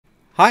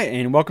Hi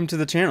and welcome to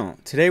the channel.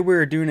 Today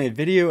we're doing a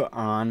video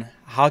on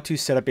how to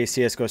set up a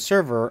CSGO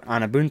server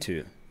on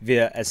Ubuntu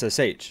via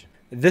SSH.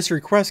 This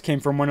request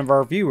came from one of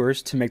our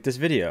viewers to make this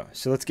video,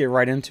 so let's get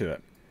right into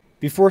it.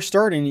 Before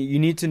starting, you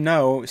need to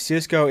know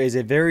CSGO is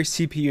a very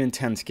CPU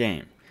intense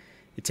game.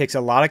 It takes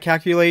a lot of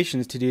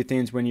calculations to do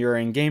things when you're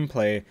in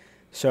gameplay,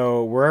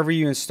 so wherever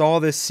you install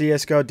this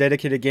CSGO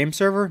dedicated game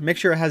server, make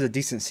sure it has a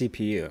decent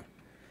CPU.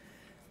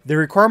 The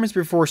requirements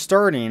before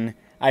starting,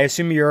 I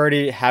assume you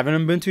already have an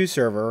Ubuntu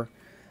server.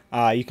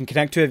 You can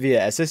connect to it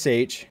via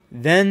SSH.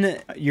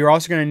 Then you're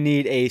also going to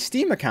need a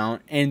Steam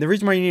account. And the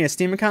reason why you need a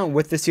Steam account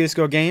with the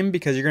CSGO game,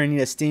 because you're going to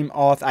need a Steam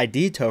Auth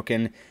ID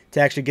Token to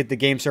actually get the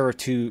game server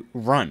to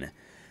run.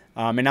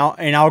 And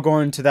I'll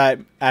go into that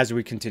as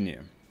we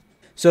continue.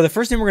 So the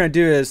first thing we're going to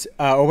do is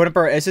open up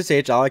our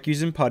SSH. I like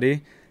using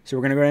PuTTY. So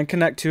we're going to go ahead and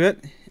connect to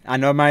it. I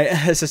know my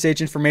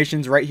SSH information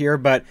is right here,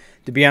 but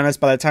to be honest,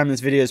 by the time this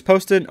video is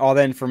posted, all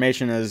that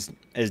information is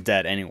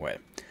dead anyway.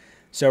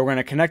 So we're going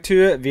to connect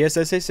to it via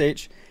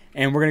SSH.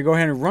 And we're going to go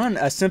ahead and run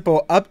a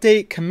simple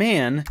update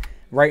command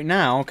right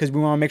now because we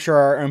want to make sure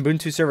our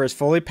Ubuntu server is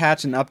fully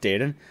patched and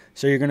updated.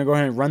 So you're going to go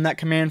ahead and run that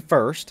command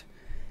first.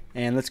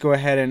 And let's go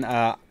ahead and,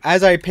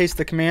 as I paste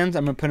the commands,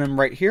 I'm going to put them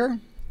right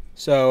here.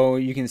 So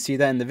you can see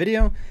that in the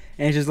video.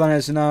 And it's just letting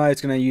us know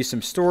it's going to use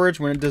some storage.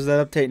 When it does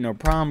that update, no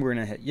problem. We're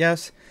going to hit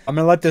yes. I'm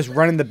going to let this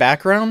run in the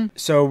background.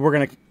 So we're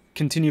going to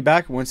continue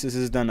back once this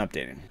is done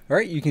updating. All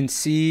right, you can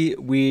see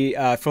we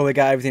fully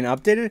got everything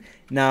updated.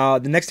 Now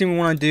the next thing we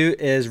want to do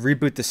is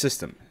reboot the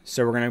system.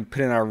 So we're going to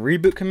put in our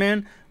reboot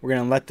command. We're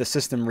going to let the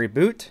system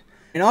reboot.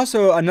 And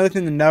also another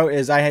thing to note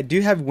is I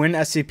do have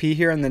WinSCP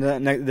here in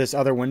this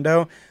other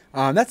window.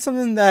 That's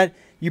something that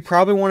you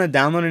probably want to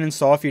download and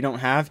install if you don't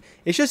have.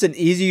 It's just an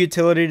easy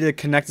utility to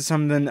connect to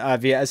something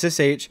via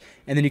SSH,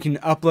 and then you can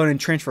upload and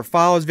transfer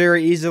files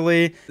very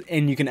easily,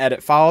 and you can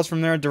edit files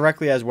from there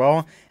directly as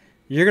well.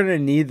 You're going to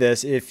need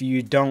this if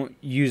you don't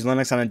use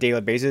Linux on a daily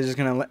basis. It's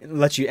going to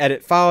let you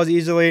edit files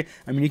easily.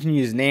 I mean, you can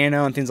use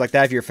nano and things like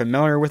that if you're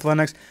familiar with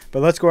Linux.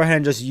 But let's go ahead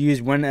and just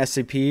use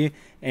WinSCP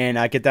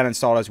and get that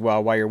installed as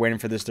well while you're waiting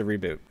for this to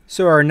reboot.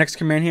 So our next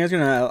command here is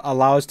going to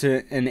allow us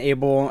to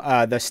enable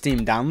the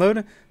Steam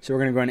download. So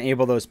we're going to go and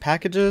enable those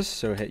packages.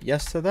 So hit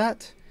yes to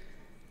that.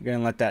 We're going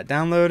to let that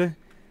download.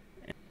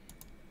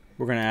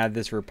 We're going to add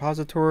this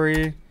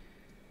repository.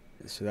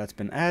 So that's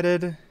been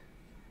added.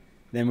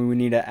 Then we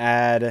need to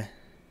add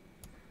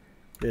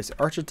this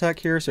architect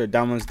here so it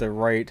downloads the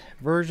right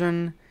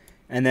version.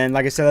 And then,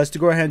 like I said, let's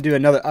go ahead and do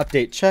another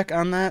update check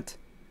on that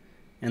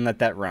and let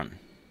that run.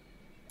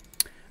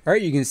 All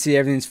right, you can see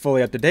everything's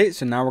fully up to date.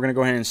 So now we're going to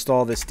go ahead and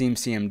install the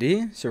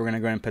steamcmd. So we're going to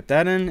go ahead and put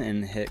that in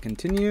and hit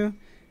continue,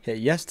 hit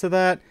yes to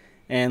that,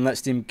 and let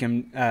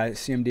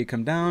steamcmd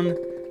come down.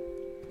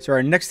 So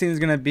our next thing is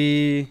going to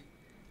be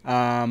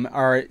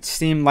our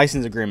Steam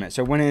license agreement.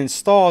 So when it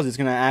installs, it's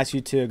going to ask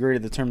you to agree to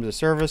the terms of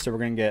service. So we're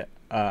going to get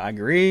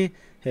agree,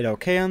 hit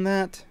OK on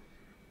that.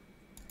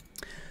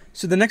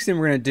 So the next thing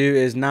we're going to do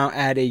is now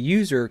add a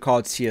user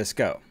called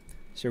CSGO.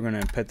 So we're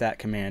going to put that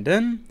command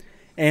in.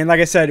 And like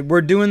I said,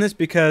 we're doing this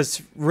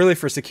because really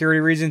for security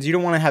reasons, you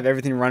don't want to have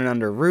everything running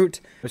under root.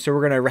 So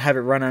we're going to have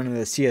it run under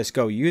the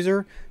CSGO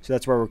user. So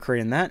that's why we're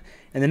creating that.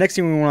 And the next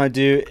thing we want to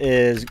do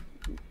is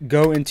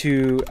go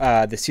into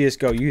the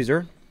CSGO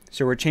user.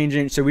 So we're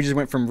changing, so we just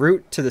went from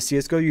root to the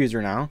CSGO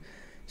user now.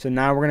 So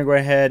now we're going to go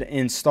ahead and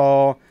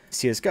install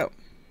CSGO.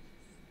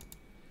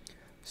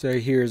 So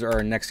here's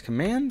our next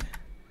command.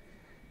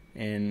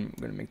 And I'm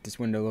going to make this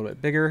window a little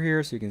bit bigger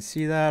here so you can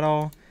see that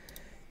all.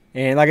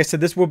 And like I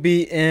said, this will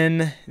be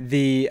in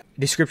the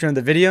description of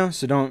the video.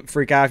 So don't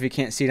freak out if you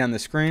can't see it on the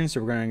screen. So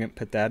we're going to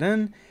put that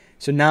in.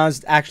 So now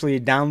it's actually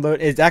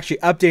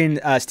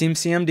updating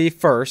steamcmd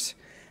first.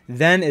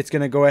 Then it's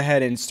going to go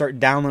ahead and start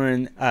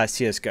downloading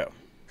CSGO.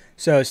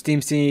 So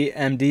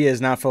steamcmd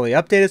is now fully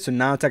updated, so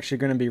now it's actually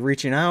going to be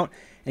reaching out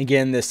and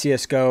getting the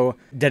CSGO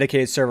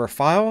dedicated server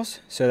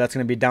files. So that's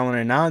going to be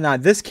downloaded now. Now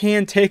this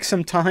can take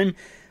some time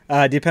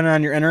depending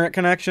on your internet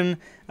connection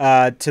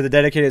to the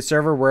dedicated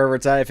server, wherever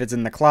it's at, if it's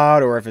in the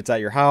cloud or if it's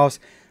at your house.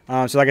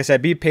 So like I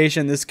said, be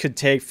patient. This could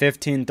take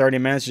 15-30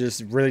 minutes. It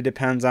just really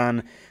depends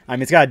on,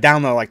 it's got to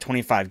download like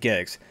 25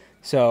 gigs.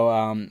 So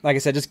like I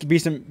said, just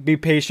be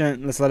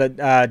patient. Let's let it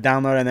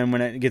download, and then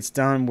when it gets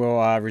done, we'll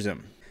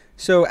resume.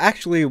 So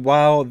actually,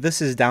 while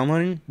this is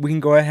downloading, we can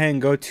go ahead and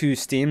go to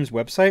Steam's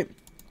website,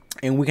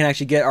 and we can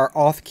actually get our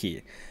auth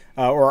key,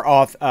 or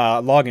auth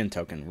login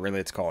token, really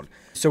it's called.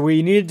 So what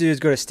you need to do is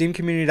go to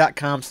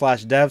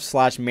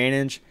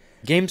steamcommunity.com/dev/manage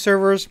game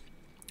servers.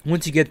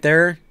 Once you get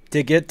there,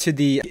 to get to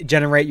the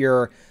generate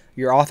your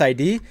auth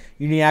ID,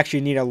 you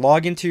actually need to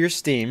log into your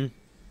Steam.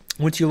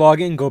 Once you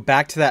log in, go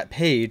back to that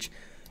page,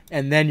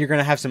 and then you're going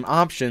to have some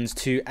options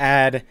to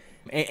add.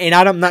 And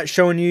I'm not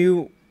showing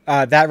you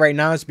that right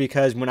now is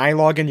because when I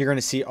log in, you're going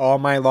to see all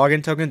my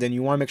login tokens, and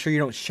you want to make sure you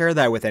don't share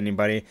that with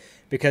anybody,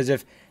 because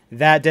if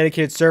that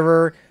dedicated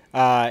server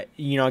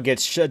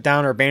gets shut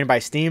down or banned by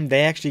Steam,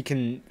 they actually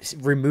can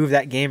remove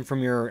that game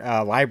from your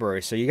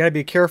library. So you got to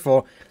be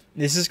careful.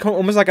 This is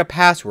almost like a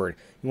password.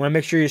 You want to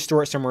make sure you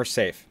store it somewhere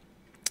safe.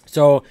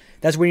 So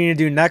that's what you need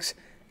to do next.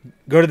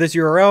 Go to this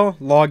URL,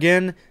 log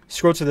in,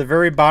 scroll to the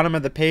very bottom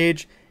of the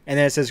page, and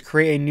then it says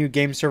create a new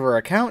game server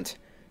account.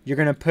 You're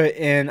going to put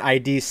in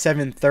ID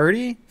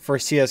 730 for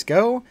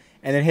CSGO,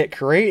 and then hit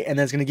create, and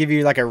then it's going to give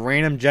you like a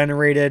random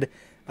generated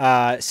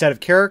set of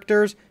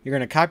characters. You're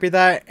going to copy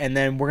that, and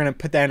then we're going to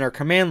put that in our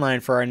command line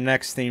for our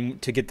next thing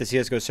to get the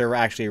CSGO server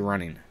actually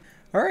running.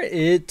 Alright,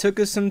 it took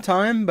us some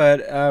time, but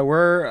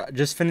we're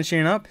just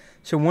finishing up.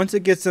 So once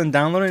it gets done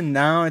downloading,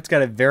 now it's got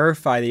to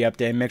verify the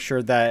update and make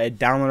sure that it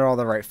downloaded all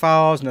the right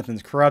files,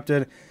 nothing's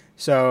corrupted.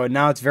 So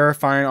now it's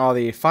verifying all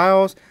the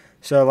files.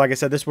 So like I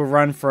said, this will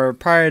run for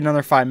probably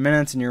another 5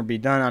 minutes and you'll be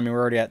done. I mean, we're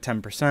already at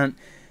 10%.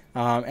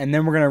 And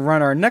then we're going to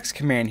run our next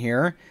command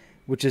here,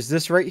 which is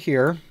this right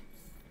here.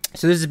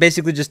 So this is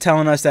basically just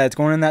telling us that it's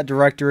going in that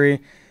directory.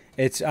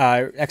 It's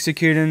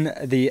executing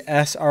the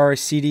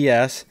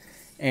srcds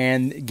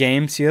and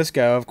game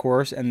CSGO, of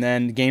course, and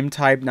then game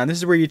type. Now this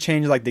is where you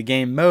change like the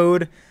game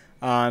mode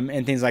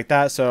and things like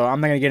that. So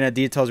I'm not going to get into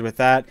details with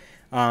that,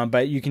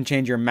 but you can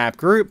change your map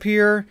group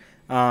here,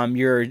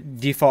 your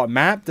default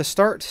map to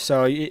start.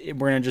 So we're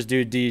going to just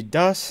do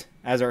DDoS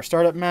as our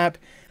startup map.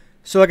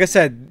 So like I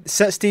said,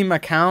 set Steam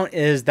account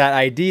is that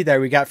ID that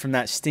we got from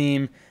that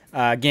Steam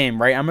game,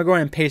 right? I'm going to go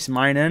ahead and paste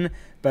mine in,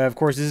 but of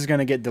course this is going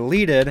to get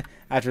deleted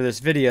after this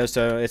video,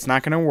 so it's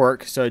not going to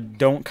work. So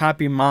don't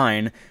copy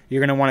mine. You're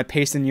going to want to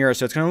paste in yours.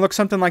 So it's going to look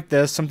something like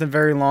this, something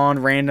very long,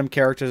 random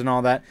characters and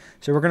all that.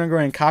 So we're going to go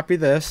ahead and copy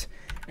this,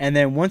 and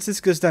then once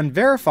this gets done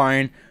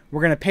verifying,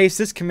 we're going to paste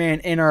this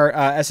command in our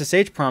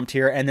SSH prompt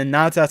here, and then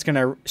now that's going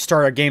to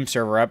start our game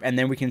server up, and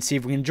then we can see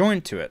if we can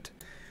join to it.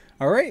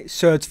 Alright,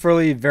 so it's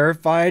fully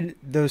verified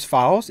those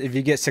files. If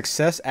you get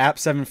success app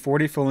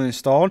 740 fully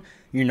installed,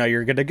 you know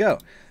you're good to go.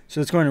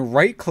 So it's going to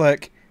right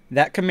click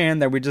that command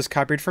that we just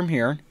copied from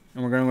here,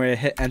 and we're going to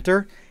hit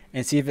enter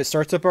and see if it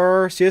starts up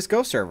our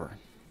CSGO server.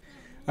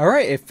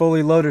 Alright, it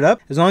fully loaded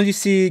up. As long as you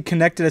see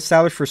connected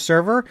established for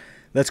server,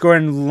 let's go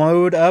ahead and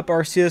load up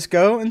our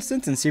CSGO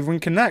instance and see if we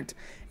can connect.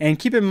 And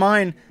keep in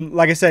mind,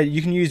 like I said,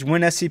 you can use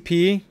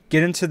WinSCP,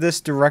 get into this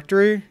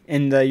directory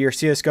in your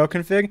CSGO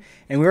config,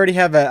 and we already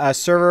have a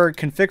server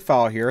config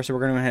file here, so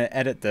we're going to go ahead and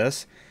edit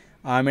this.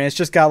 And it's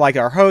just got like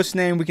our host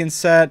name we can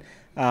set,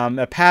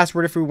 a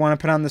password if we want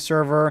to put on the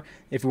server,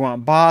 if we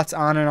want bots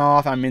on and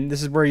off. I mean,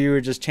 this is where you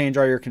would just change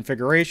all your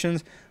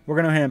configurations. We're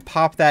going to go ahead and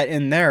pop that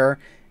in there,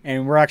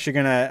 and we're actually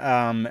going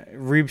to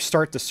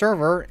restart the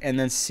server and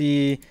then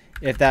see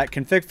if that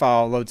config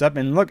file loads up.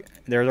 And look,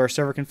 there's our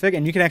server config,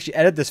 and you can actually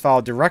edit this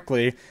file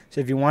directly. So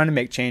if you want to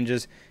make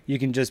changes, you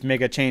can just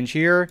make a change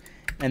here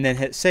and then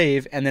hit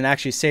save, and then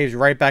actually saves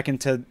right back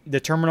into the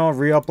terminal,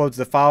 re-uploads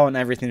the file and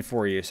everything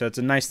for you. So it's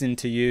a nice thing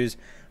to use.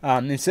 I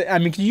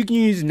mean, you can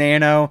use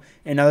Nano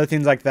and other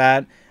things like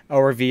that,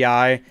 or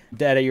VI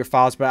to edit your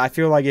files, but I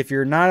feel like if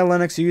you're not a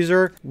Linux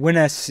user,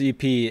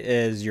 WinSCP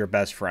is your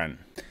best friend.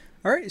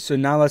 Alright, so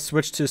now let's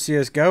switch to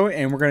CSGO,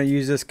 and we're going to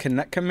use this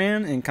connect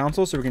command in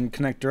console so we can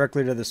connect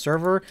directly to the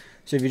server.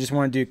 So if you just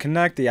want to do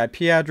connect, the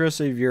IP address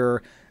of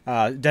your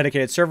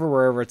dedicated server,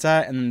 wherever it's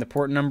at, and then the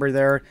port number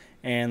there,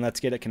 and let's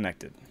get it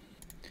connected.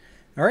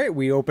 Alright,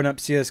 we open up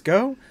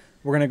CSGO.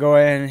 We're going to go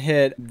ahead and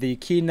hit the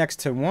key next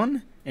to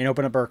 1 and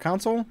open up our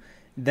console.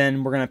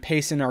 Then we're going to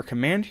paste in our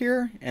command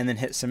here and then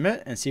hit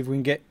submit and see if we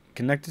can get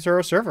connected to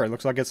our server. It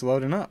looks like it's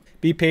loading up.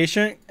 Be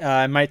patient.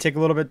 It might take a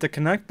little bit to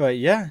connect, but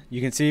yeah, you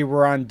can see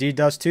we're on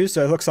DDoS 2,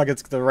 so it looks like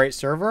it's the right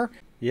server.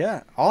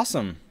 Yeah,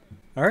 awesome.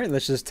 All right,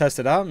 let's just test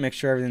it out, make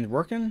sure everything's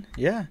working.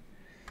 Yeah.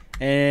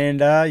 And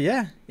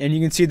yeah, and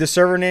you can see the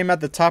server name at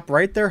the top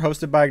right there,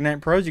 hosted by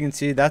Ignite Pros. You can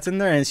see that's in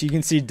there, and so you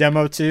can see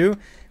Demo 2,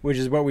 which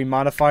is what we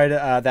modified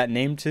that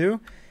name to.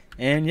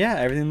 And yeah,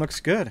 everything looks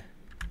good.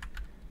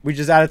 We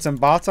just added some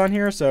bots on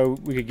here so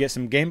we could get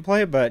some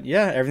gameplay, but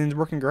yeah, everything's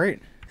working great.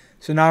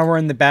 So now we're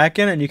in the back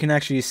end, and you can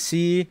actually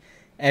see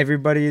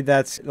everybody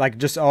that's like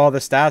just all the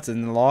stats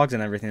and the logs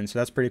and everything. So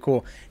that's pretty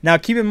cool. Now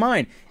keep in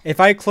mind, if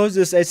I close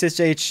this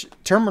SSH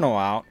terminal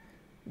out,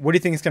 what do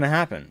you think is going to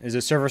happen? Is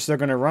the server still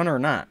going to run or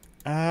not?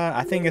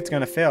 I think it's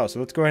going to fail. So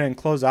let's go ahead and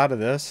close out of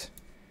this,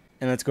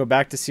 and let's go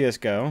back to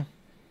CSGO.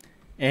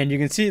 And you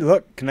can see,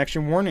 look,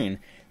 connection warning.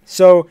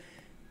 So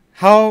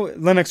how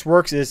Linux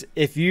works is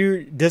if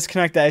you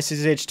disconnect the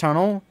SSH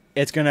tunnel,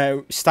 it's going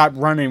to stop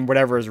running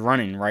whatever is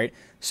running, right?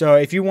 So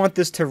if you want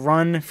this to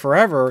run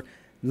forever,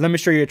 let me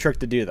show you a trick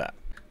to do that.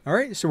 All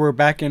right, so we're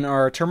back in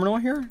our terminal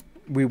here.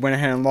 We went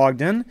ahead and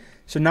logged in.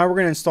 So now we're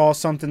going to install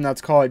something that's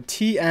called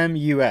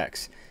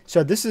tmux.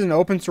 So this is an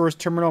open source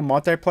terminal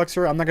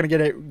multiplexer. I'm not going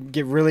to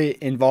get really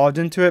involved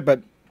into it,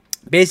 but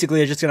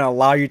basically it's just going to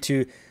allow you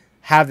to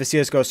have the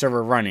CSGO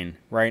server running,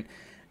 right?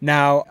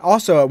 Now,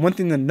 also one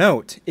thing to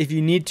note, if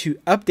you need to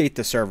update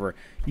the server,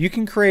 you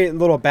can create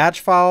little batch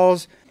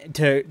files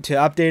to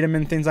update them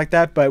and things like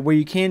that. But what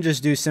you can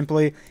just do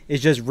simply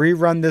is just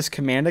rerun this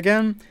command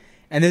again.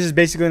 And this is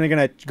basically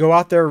going to go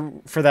out there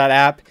for that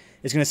app.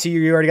 It's going to see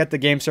you already got the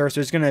game server.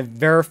 So it's going to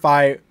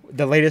verify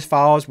the latest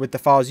files with the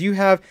files you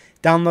have,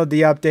 download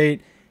the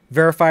update,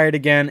 verify it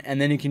again, and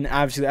then you can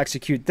obviously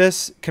execute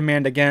this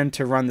command again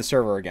to run the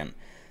server again.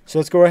 So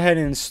let's go ahead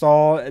and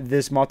install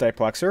this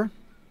multiplexer.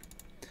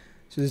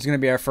 So this is going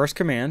to be our first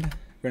command.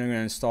 We're going to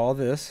install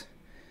this.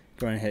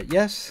 Go ahead and hit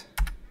yes.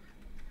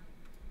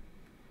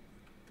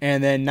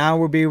 And then now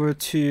we'll be able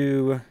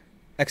to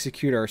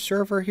execute our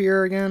server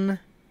here again.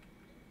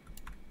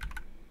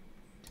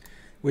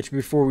 Which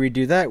before we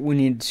do that, we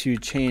need to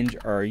change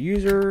our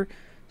user.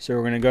 So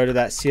we're going to go to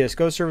that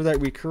CSGO server that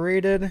we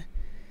created.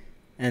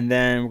 And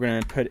then we're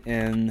going to put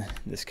in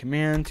this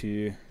command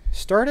to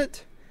start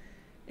it.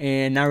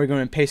 And now we're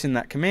going to paste in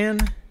that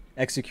command,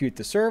 execute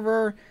the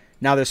server.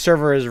 Now the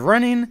server is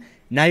running.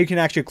 Now you can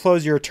actually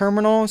close your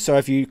terminal. So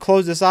if you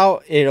close this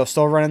out, it'll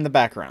still run in the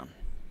background.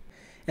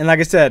 And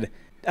like I said,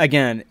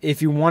 again, if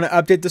you want to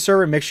update the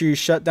server, make sure you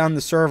shut down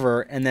the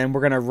server. And then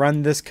we're going to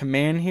run this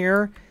command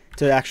here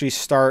to actually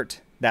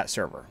start that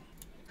server.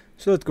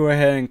 So let's go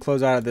ahead and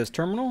close out of this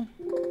terminal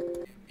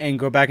and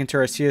go back into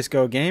our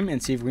CSGO game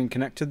and see if we can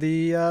connect to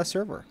the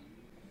server.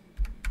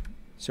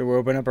 So we'll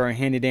open up our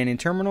handy dandy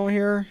terminal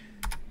here,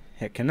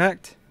 hit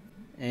connect,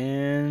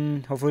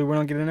 and hopefully we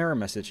don't get an error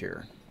message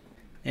here.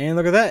 And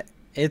look at that,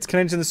 it's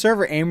connected to the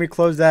server and we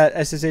close that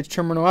SSH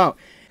terminal out.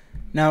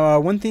 Now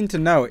one thing to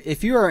note,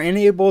 if you are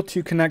unable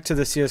to connect to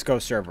the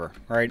CSGO server,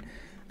 right,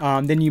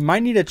 then you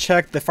might need to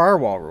check the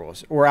firewall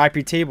rules or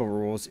IP table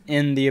rules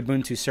in the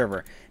Ubuntu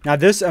server. Now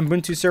this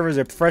Ubuntu server is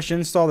a fresh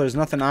install. There's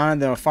nothing on it,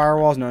 no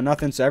firewalls, no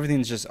nothing, so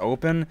everything's just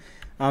open.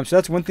 So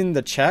that's one thing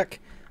to check.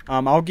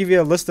 I'll give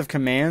you a list of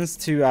commands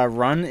to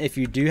run if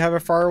you do have a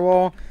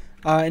firewall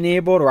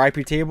enabled or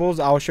IP tables.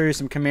 I'll show you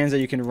some commands that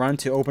you can run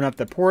to open up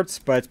the ports,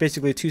 but it's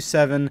basically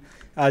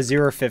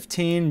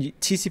 27015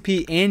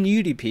 TCP and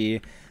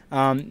UDP.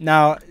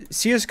 Now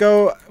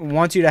CSGO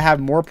wants you to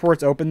have more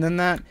ports open than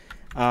that.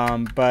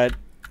 But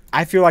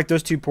I feel like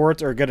those two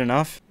ports are good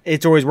enough.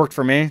 It's always worked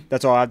for me.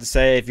 That's all I have to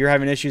say. If you're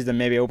having issues, then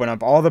maybe open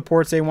up all the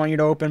ports they want you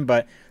to open.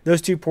 But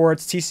those two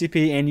ports,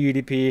 TCP and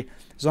UDP,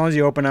 as long as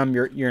you open them,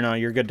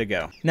 you're good to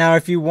go. Now,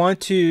 if you want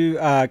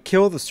to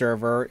kill the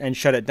server and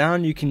shut it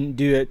down, you can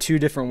do it two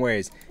different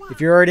ways. If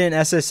you're already in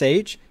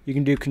SSH, you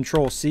can do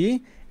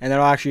Control-C, and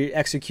that'll actually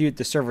execute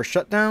the server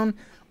shutdown.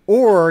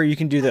 Or you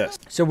can do this.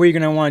 So what you're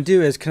going to want to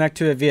do is connect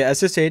to it via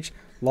SSH,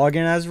 log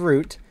in as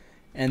root,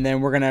 and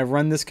then we're going to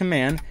run this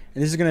command,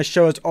 and this is going to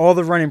show us all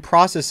the running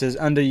processes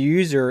under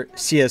user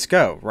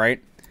CSGO,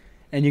 right?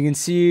 And you can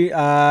see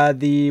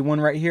the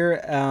one right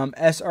here,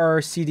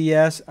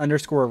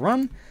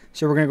 srcds_run.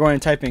 So we're going to go ahead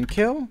and type in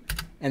kill,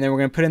 and then we're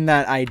going to put in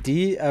that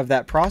ID of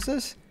that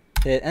process,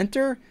 hit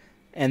enter,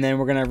 and then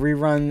we're going to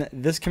rerun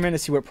this command to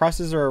see what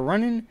processes are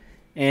running.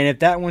 And if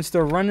that one's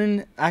still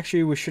running,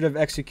 actually we should have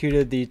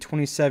executed the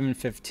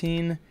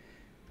 2715,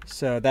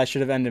 so that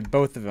should have ended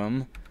both of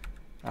them.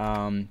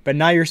 But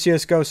now your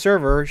CSGO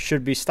server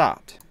should be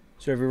stopped.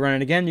 So if we run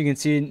it again, you can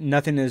see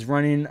nothing is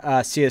running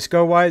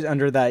CSGO wise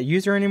under that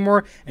user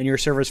anymore, and your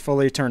server is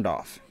fully turned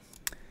off.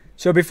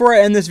 So before I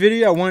end this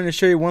video, I wanted to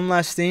show you one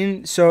last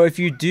thing. So if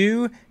you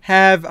do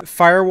have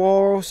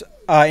firewalls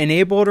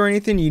enabled or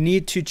anything, you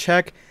need to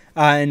check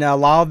and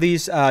allow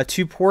these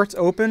two ports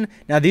open.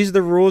 Now these are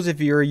the rules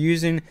if you're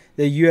using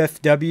the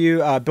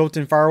UFW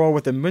built-in firewall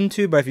with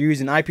Ubuntu, but if you're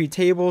using IP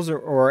tables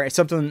or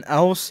something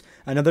else,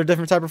 another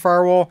different type of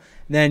firewall,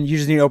 then you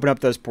just need to open up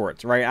those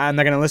ports, right? I'm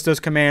not going to list those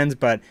commands,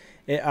 but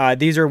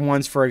these are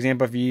ones, for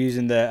example, if you're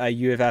using the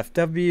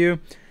UFW.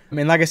 I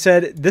mean, like I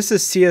said, this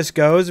is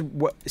CSGO's,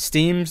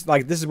 Steam's,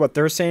 like this is what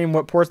they're saying,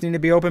 what ports need to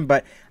be open,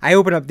 but I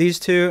open up these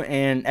two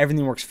and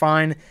everything works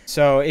fine.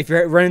 So if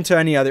you run into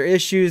any other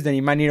issues, then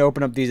you might need to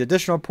open up these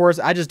additional ports.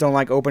 I just don't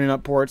like opening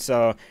up ports,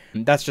 so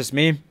that's just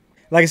me.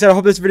 Like I said, I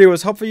hope this video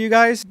was helpful for you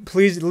guys.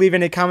 Please leave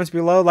any comments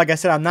below. Like I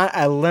said, I'm not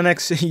a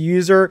Linux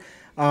user.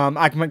 I'm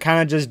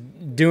kind of just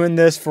doing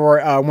this for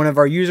one of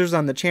our users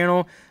on the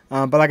channel.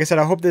 But like I said,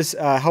 I hope this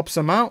helps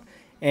them out,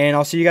 and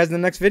I'll see you guys in the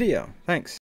next video. Thanks.